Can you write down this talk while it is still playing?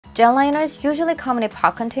Gel liners usually come in a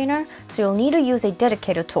pot container, so you'll need to use a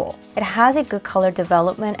dedicated tool. It has a good color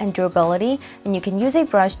development and durability, and you can use a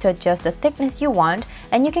brush to adjust the thickness you want,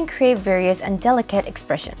 and you can create various and delicate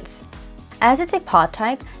expressions. As it's a pot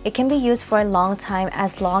type, it can be used for a long time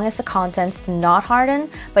as long as the contents do not harden,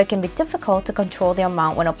 but it can be difficult to control the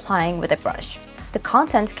amount when applying with a brush. The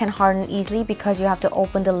contents can harden easily because you have to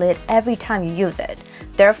open the lid every time you use it.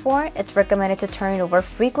 Therefore, it's recommended to turn it over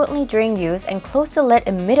frequently during use and close the lid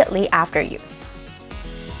immediately after use.